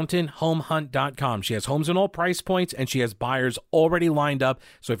website mountainhomehunt.com. She has homes in all price points, and she has buyers already lined up.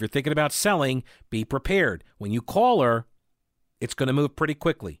 So if you're thinking about selling, be prepared. When you call her, it's going to move pretty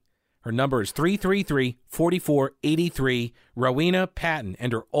quickly. Her number is 333-4483. Rowena Patton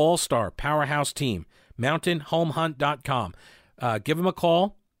and her all-star powerhouse team, mountainhomehunt.com. Give them a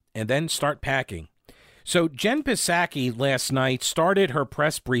call and then start packing. So Jen Psaki last night started her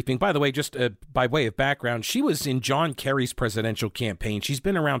press briefing. By the way, just by way of background, she was in John Kerry's presidential campaign. She's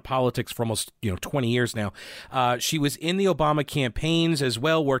been around politics for almost 20 years now. She was in the Obama campaigns as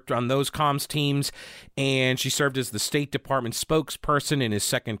well, worked on those comms teams, and she served as the State Department spokesperson in his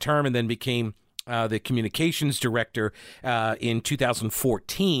second term and then became the communications director in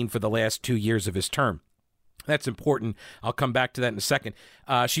 2014 for the last 2 years of his term. That's important. I'll come back to that in a second.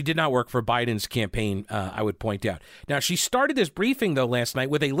 She did not work for Biden's campaign, I would point out. Now, she started this briefing, though, last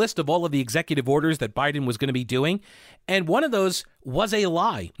night with a list of all of the executive orders that Biden was going to be doing, and one of those was a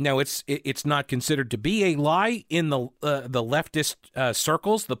lie. Now, it's not considered to be a lie in the leftist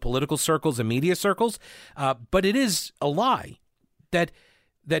circles, the political circles and media circles, but it is a lie that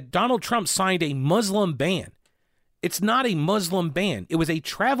Donald Trump signed a Muslim ban. It's not a Muslim ban. It was a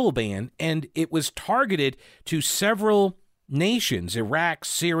travel ban, and it was targeted to several nations: Iraq,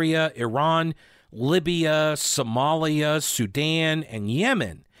 Syria, Iran, Libya, Somalia, Sudan, and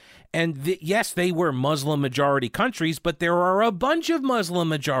Yemen. And yes, they were Muslim-majority countries, but there are a bunch of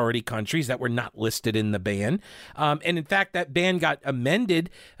Muslim-majority countries that were not listed in the ban. And in fact, that ban got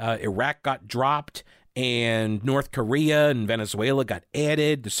amended. Iraq got dropped, and North Korea and Venezuela got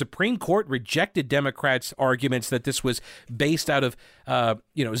added. The Supreme Court rejected Democrats' arguments that this was based out of,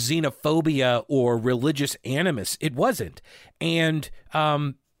 xenophobia or religious animus. It wasn't. And,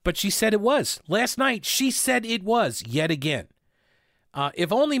 but she said it was. Last night, she said it was yet again.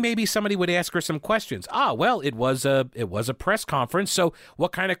 If only maybe somebody would ask her some questions. Well, it was a press conference. So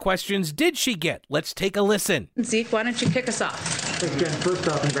what kind of questions did she get? Let's take a listen. Zeke, why don't you kick us off? Thanks, Jen. First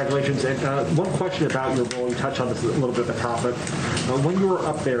off, congratulations. And one question about your role. You touched on this a little bit at the top, but when you were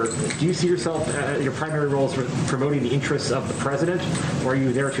up there, do you see yourself, your primary role is promoting the interests of the president, or are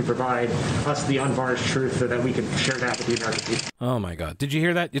you there to provide us the unvarnished truth so that we can share that with the American people? Oh, my God. Did you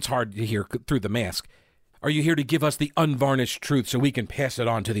hear that? It's hard to hear through the mask. Are you here to give us the unvarnished truth so we can pass it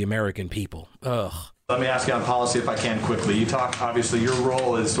on to the American people? Ugh. Let me ask you on policy, if I can, quickly. You talk, obviously, your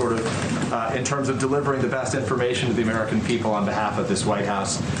role is sort of in terms of delivering the best information to the American people on behalf of this White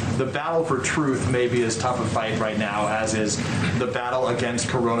House. The battle for truth may be as tough a fight right now as is the battle against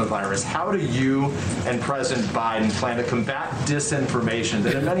coronavirus. How do you and President Biden plan to combat disinformation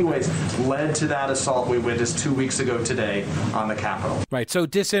that in many ways led to that assault we witnessed 2 weeks ago today on the Capitol? Right, so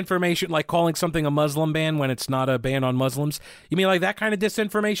disinformation, like calling something a Muslim ban when it's not a ban on Muslims? You mean like that kind of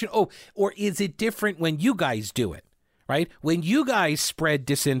disinformation? Oh, or is it different when you guys do it, right? When you guys spread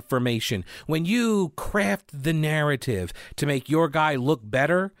disinformation, when you craft the narrative to make your guy look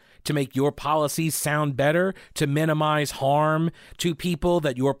better, to make your policies sound better, to minimize harm to people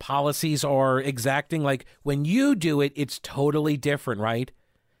that your policies are exacting, like when you do it, it's totally different, right?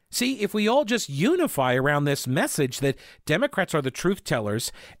 See, if we all just unify around this message that Democrats are the truth tellers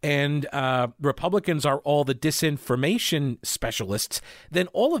and Republicans are all the disinformation specialists, then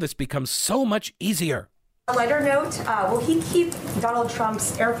all of this becomes so much easier. A lighter note, will he keep Donald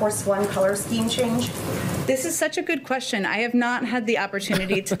Trump's Air Force One color scheme change? This is such a good question. I have not had the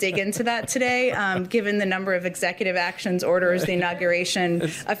opportunity to dig into that today, given the number of executive actions, orders, the inauguration,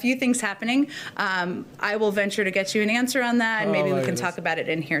 a few things happening. I will venture to get you an answer on that, and maybe we can talk about it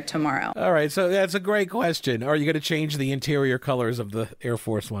in here tomorrow. All right, so that's a great question. Are you going to change the interior colors of the Air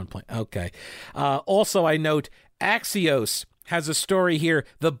Force One plane? Okay. Also, I note Axios has a story here,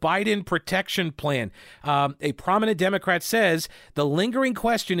 the Biden protection plan. A prominent Democrat says the lingering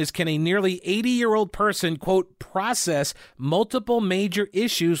question is, can a nearly 80-year-old person, quote, process multiple major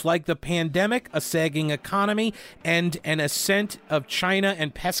issues like the pandemic, a sagging economy, and an ascent of China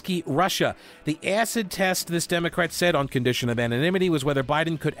and pesky Russia? The acid test, this Democrat said on condition of anonymity, was whether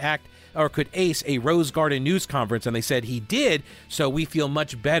Biden could act or could ace a Rose Garden news conference, and they said he did, so we feel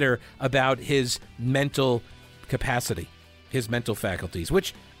much better about his mental capacity, his mental faculties,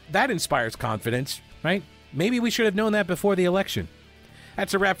 which that inspires confidence, right? Maybe we should have known that before the election.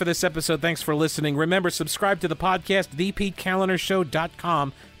 That's a wrap for this episode. Thanks for listening. Remember, subscribe to the podcast,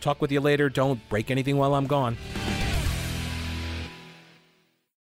 thepetekalinershow.com. Talk with you later. Don't break anything while I'm gone.